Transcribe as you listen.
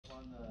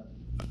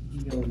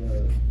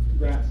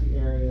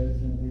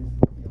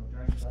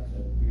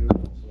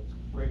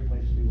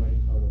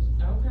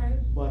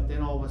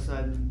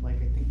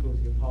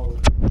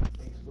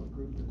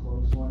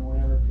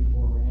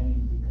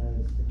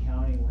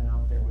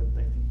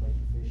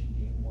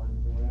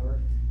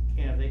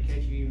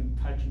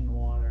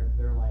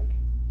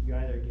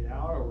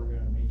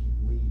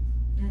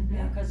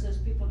Yeah, because there's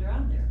people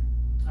drowned there.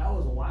 That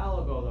was a while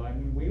ago though, I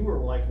mean, we were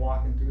like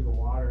walking through the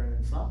water and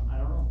it's not, I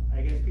don't know,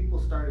 I guess people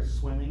started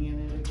swimming in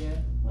it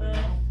again, you Well,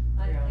 know?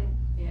 I Yeah. think,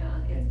 yeah,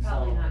 And it's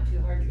probably so- not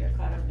too hard to get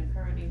caught up in the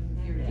current even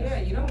if you're just. Yeah,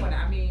 you don't wanna,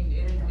 I mean,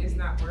 it's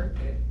not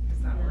worth it,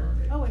 it's not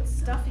worth it. Oh, it's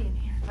stuffy in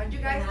here. How'd you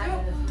And guys I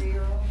had do? a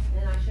 3-year-old,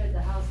 and I showed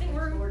the house next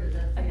door to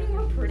the. I think we're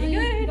family. pretty You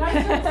good.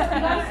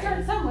 gotta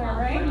start somewhere,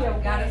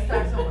 right? Gotta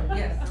start somewhere,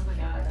 yes. Oh my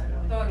God, I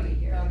don't. Totally,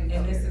 totally.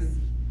 And this is,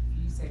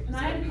 you say. And I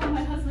had to call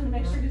my husband to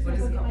make sure he's What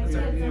gonna is go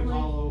it get my called? kids. The I'm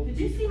Apollo like, did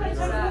you Beach see my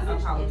Resort. text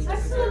message? Apollo Beach I'm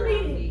still Resort.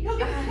 reading. Go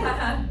get your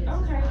kids.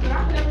 Okay, but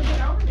I've never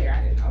been over there,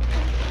 I didn't,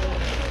 okay.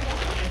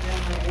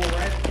 And then we're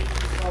at,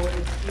 so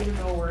it's, even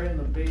though we're in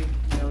the big,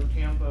 you know,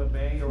 Tampa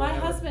Bay or My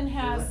whatever, husband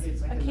has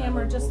it's like a another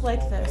camera little just like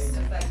small this. bay,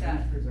 Just like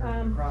that. beach reserve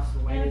Um, across the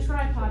way. And a It's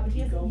tripod, like but he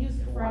hasn't Pico,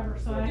 used it the forever, water.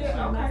 so I Yeah,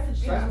 actually okay. messaged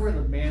So that's him. where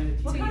the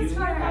manatee What kind of view.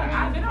 tripod?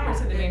 I've been over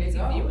to the Manatee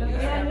View.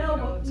 Yeah, I know,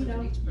 but, you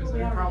know, You've we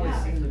already probably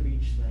have. seen the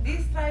beach thing.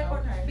 This tripod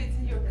Okay. fits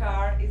in your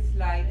car, it's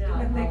light, you Yeah,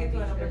 can take Apollo it to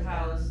an Beach open goes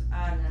house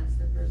down, and that's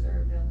the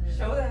preserve down there.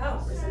 show the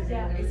house. This is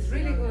Yeah. it. It's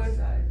really On this good.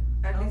 side.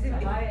 At least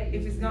If I if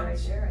used it's to be not, right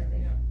there, I think.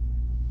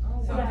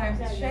 sometimes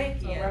Yeah, it's yeah,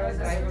 shaky yeah. and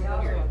the Right, tripod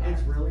that's will right.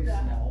 It's really Yeah.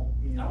 small,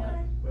 you know,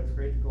 Okay. but it's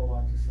great to go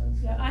watch the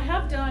sunset. Yeah, I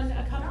have done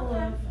a couple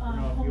of, You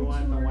know, if you home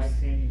want the white tours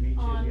sandy beaches,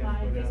 on you have my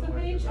to go down Facebook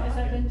West page, Virginia. as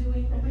I've been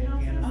doing And open then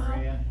Anna houses.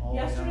 Maria, all the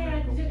way down Yesterday to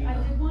I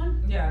Coquina. did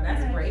one. Yeah,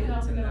 that's and I great took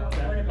out to the know.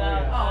 middle. What Oh,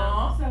 about, yeah.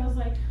 Aw. So I was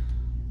like,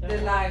 the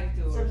live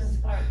tours. Citizens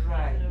Park,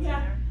 Right. over Yeah.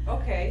 there?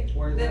 Okay,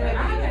 Where's then that? maybe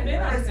I haven't been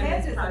the on fence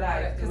Citizens is Park,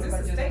 live, because so it's we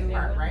a just state do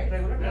park, right?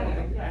 regular Yeah,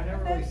 meeting. I've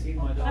never really seen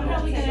much. I'm of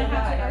probably it. gonna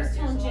have to, I was There's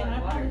telling a lot Jen, of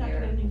I'm probably water not gonna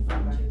there. have a new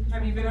phone too. 'cause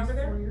Have my you been phone's over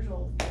there? 4 years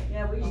old.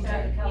 Yeah, we used to have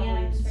Okay. a couple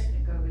And- weeks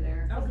picnic over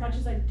there. As much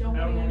as I don't I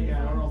don't bring know, any yeah,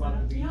 I don't know phones,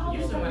 about the you know, all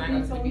beach. this Usually when I stuff, go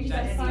to the so beach, you I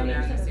guys just find go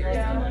down these to different-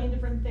 Sirius. a million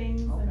different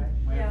things and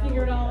Okay. I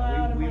figure it all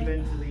out, I'm We've like,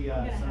 been to the I'm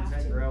gonna have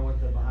Sunset to. Grill with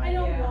the I behind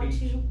don't Yeah. want beach.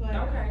 to, but.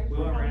 Okay. We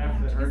went I'm right gonna after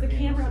have the to, 'cause the hurricane,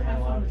 camera so on they my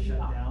allowed phone to would be shut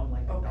off. down,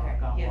 like a Okay, dog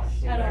got yes.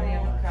 washed At away. all. Right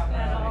on the camera,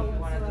 At all if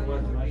you wanna do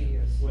whatsoever. more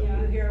videos. What-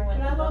 Yeah. You hear when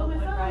But the I love boat my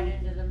went phone. right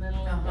into the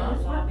middle of It Uh-huh.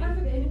 was the lobby?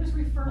 perfect, and it was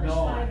refurbished,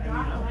 No, when I I mean, got it,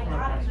 I'm and I gonna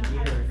got it, watch and I Peter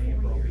had it in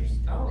for 4 April. years.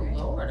 Oh,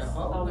 Lord, a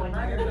Oh, boat when went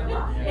right you're in the gonna-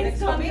 rock. It's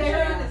done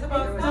very, It's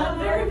about it's done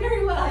very,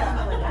 very well.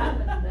 That's what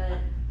happened, but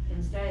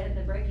instead of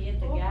the brake, he hit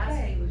the gas, Okay.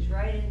 and he was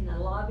right in the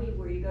lobby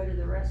where you go to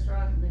the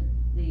restaurant and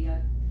the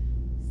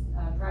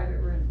private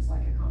rooms,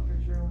 like a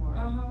conference room or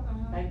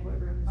Uh-huh. banquet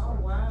room. Oh, sort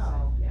of.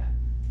 wow. Yeah,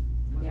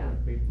 Must Yeah.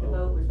 have been a big the boat.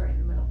 boat was right in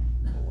the middle.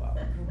 Oh, wow.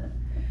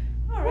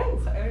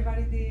 Alright, so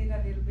everybody did a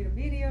little bit of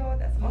video,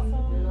 that's A little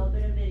awesome.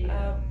 bit of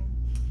video.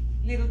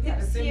 Little Yeah,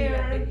 tips send me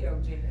that here.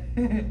 video,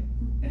 Janet.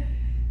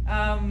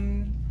 I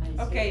see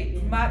Okay, it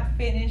again. matte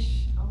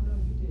finish, Oh, no,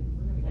 you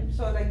didn't. We're gonna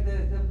so like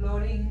the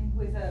bloating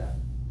with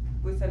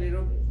a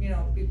little, you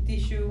know, with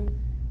tissue,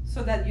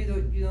 so that you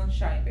don't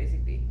shine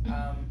basically.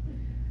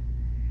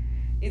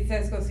 It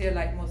says concealer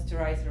like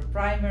moisturizer,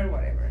 primer,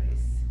 whatever it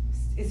is.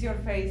 It's your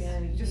face, Yeah,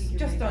 you need just your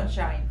don't makeup.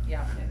 shine,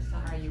 yeah. Next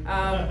time. Are you?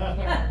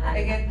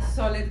 Again,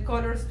 solid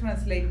colors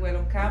translate well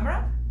on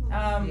camera.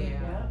 Yeah.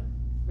 Yeah,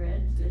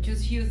 red, good.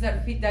 Just use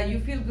that you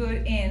feel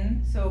good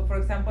in. So for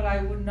example,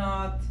 I would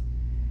not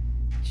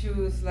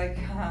choose like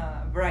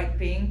bright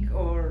pink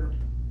or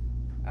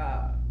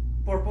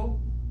purple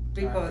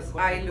because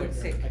Alright, I look quit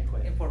sick here. I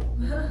quit. in purple.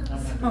 I'm not So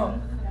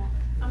doing Yeah,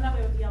 I'm that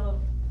way with yellow.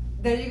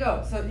 there you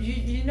go. So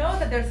you know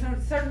that there's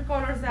certain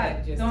colors that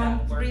That just don't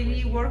don't work really with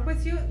you. work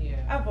with you.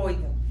 Yeah.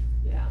 Avoid them.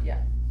 Yeah.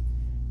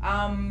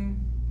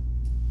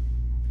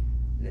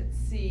 Let's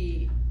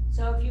see.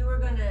 So if you were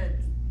gonna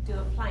do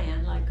a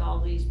plan, like all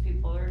these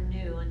people are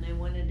new and they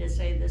wanted to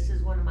say, this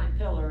is one of my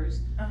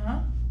pillars,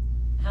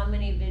 how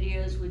many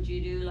videos would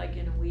you do like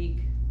in a week?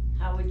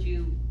 How would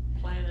you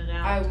plan it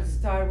out? I would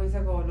start with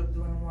a goal of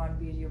doing one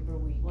video per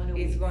week. One a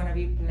It's week. gonna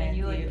be And plenty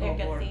you would pick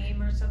of a work.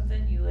 theme or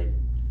something? You would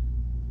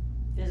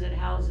visit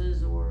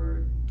houses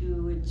or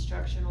do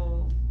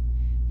instructional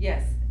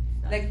Yes,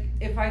 stuff? like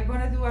if I'm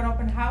gonna do an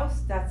open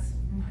house, that's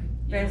my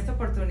best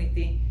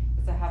opportunity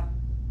because I have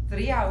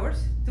 3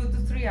 hours, 2 to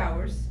 3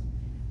 hours.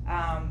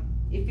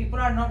 If people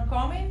are not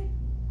coming,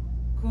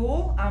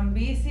 cool, I'm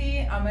busy,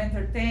 I'm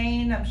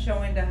entertained, I'm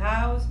showing the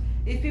house.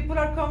 If people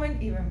are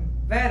coming, even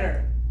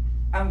better,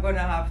 I'm gonna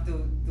have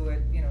to do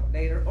it, you know,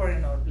 later or in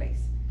another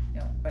place,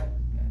 you know. But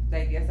the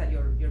idea is that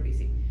you're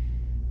busy.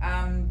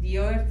 The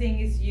other thing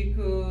is you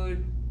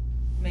could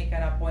make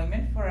an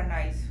appointment for a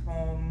nice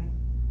home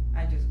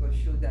and just go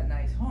shoot that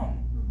nice home.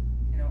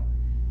 You know,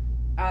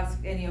 ask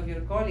any of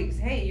your colleagues,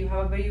 hey, you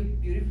have a very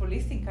beautiful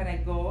listing, can I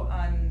go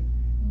and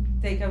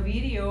take a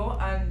video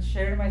and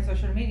share my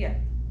social media?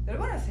 They're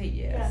gonna say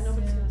yes. Yeah,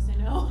 nobody's gonna say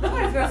no.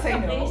 Nobody's gonna say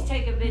no. Please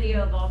take a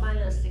video of all my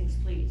listings,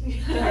 please.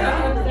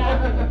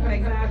 Yeah.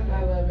 Exactly.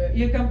 I love it.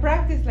 You can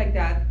practice like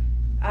that.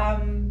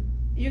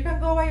 You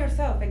can go by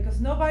yourself because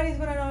nobody's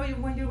gonna know you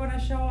when you're gonna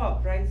show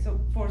up, right? So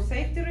for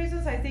safety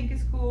reasons, I think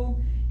it's cool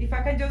if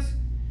I can just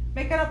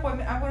make an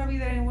appointment. I'm gonna be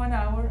there in 1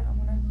 hour. I'm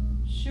gonna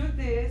shoot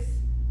this,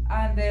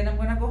 and then I'm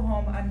gonna go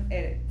home and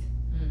edit.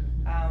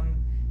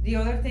 The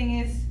other thing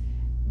is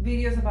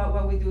videos about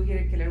what we do here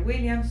in Keller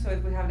Williams. So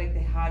if we have like the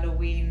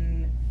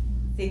Halloween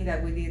thing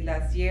that we did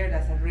last year.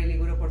 That's a really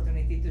good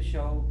opportunity to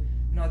show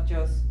not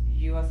just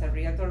you as a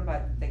realtor,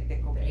 but like the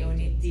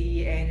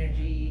community,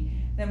 energy,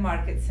 the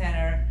market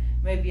center,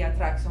 maybe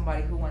attract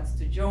somebody who wants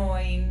to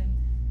join.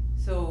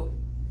 So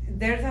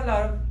there's a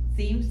lot of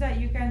themes that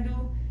you can do.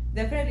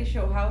 Definitely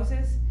show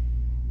houses.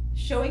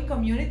 Showing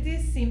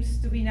communities seems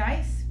to be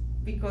nice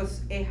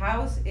because a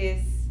house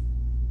is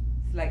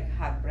like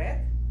hot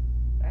bread,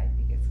 right?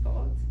 It gets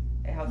cold.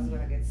 A house is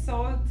gonna get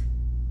sold.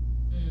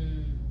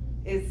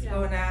 It's Yeah.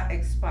 gonna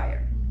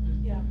expire.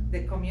 Yeah.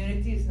 The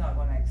community is not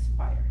gonna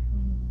expire,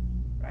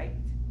 right?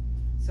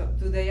 So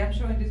today I'm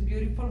showing this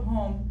beautiful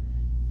home.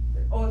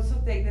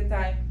 Also take the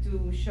time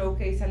to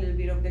showcase a little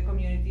bit of the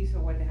community, so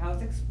when the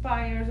house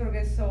expires or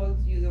gets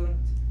sold, you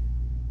don't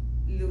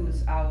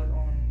lose out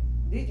on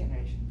lead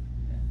generation.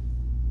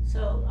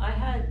 So I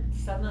had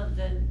some of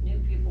the new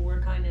people were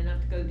kind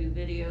enough to go do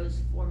videos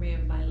for me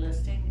of my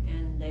listing,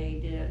 and they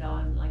did it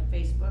on like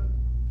Facebook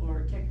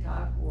or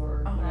TikTok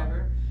or Uh-huh.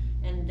 whatever.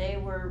 And they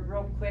were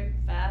real quick,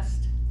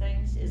 fast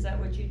things. Is that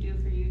what you do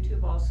for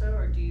YouTube also,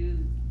 or do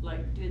you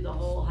like do the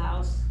whole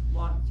house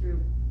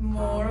walkthrough?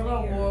 More of a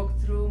calmly, or-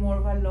 walkthrough, more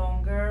of a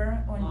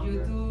longer. On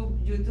Longer.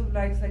 YouTube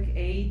likes like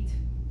 8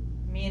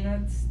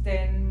 minutes,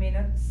 10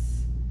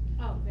 minutes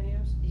Oh,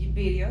 videos.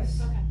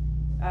 videos. Okay.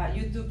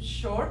 YouTube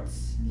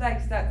Shorts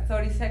likes that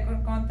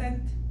 30-second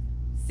content,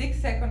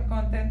 6-second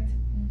content.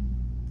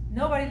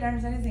 Nobody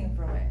learns anything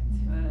from it.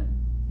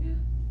 Yeah.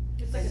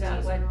 It's like Is a that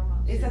teaser what-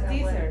 almost. It's Is a that what-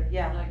 teaser,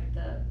 yeah. Like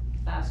the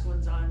fast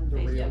ones on The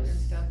Facebook and reels.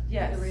 stuff?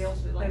 Yes, The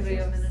reels with the like 6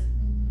 reels. minutes?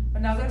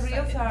 But now the 6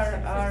 reels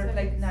seconds. are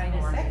like 90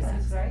 Or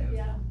seconds, right?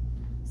 Yeah.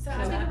 So I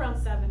So think that- around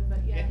 7,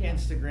 but yeah.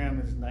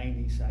 Instagram is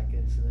 90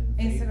 seconds, and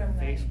then Instagram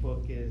 90.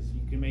 Facebook is,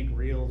 you can make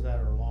reels that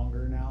are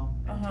longer now,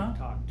 and Uh-huh.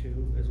 TikTok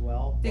too as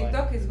well. but-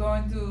 TikTok is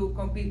going to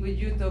compete with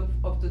YouTube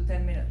up to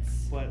 10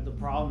 minutes, But the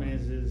problem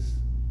is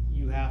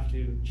you have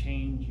to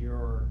change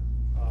your,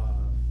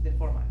 the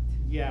format.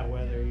 yeah,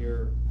 whether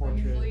your I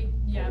portrait usually,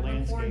 yeah, or record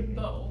landscaping.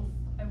 both.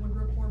 I would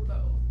record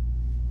both.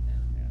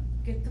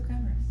 Get 2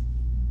 cameras.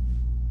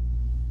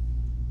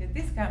 Get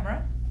this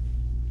camera,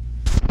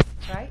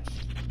 right?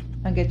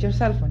 And get your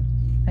cell phone.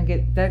 And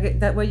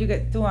that way you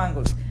get 2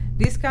 angles.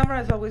 This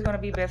camera is always gonna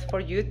be best for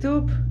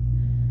YouTube.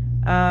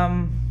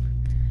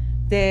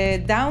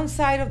 The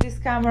downside of this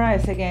camera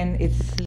is, again, it's